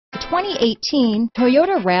2018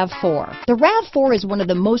 Toyota RAV4. The RAV4 is one of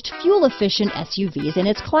the most fuel-efficient SUVs in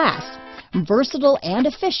its class. Versatile and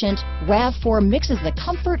efficient, RAV4 mixes the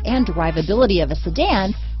comfort and drivability of a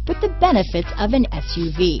sedan with the benefits of an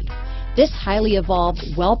SUV. This highly evolved,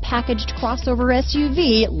 well-packaged crossover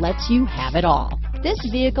SUV lets you have it all. This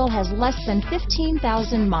vehicle has less than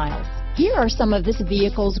 15,000 miles. Here are some of this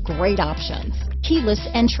vehicle's great options: keyless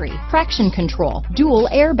entry, traction control, dual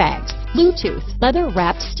airbags, Bluetooth,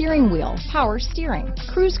 leather-wrapped steering wheel, power steering,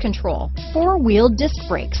 cruise control, four-wheel disc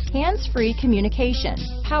brakes, hands-free communication,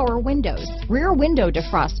 power windows, rear window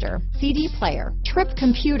defroster, CD player, trip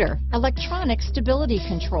computer, electronic stability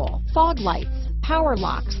control, fog lights, power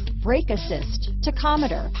locks, brake assist,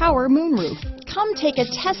 tachometer, power moonroof. Come take a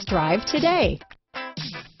test drive today.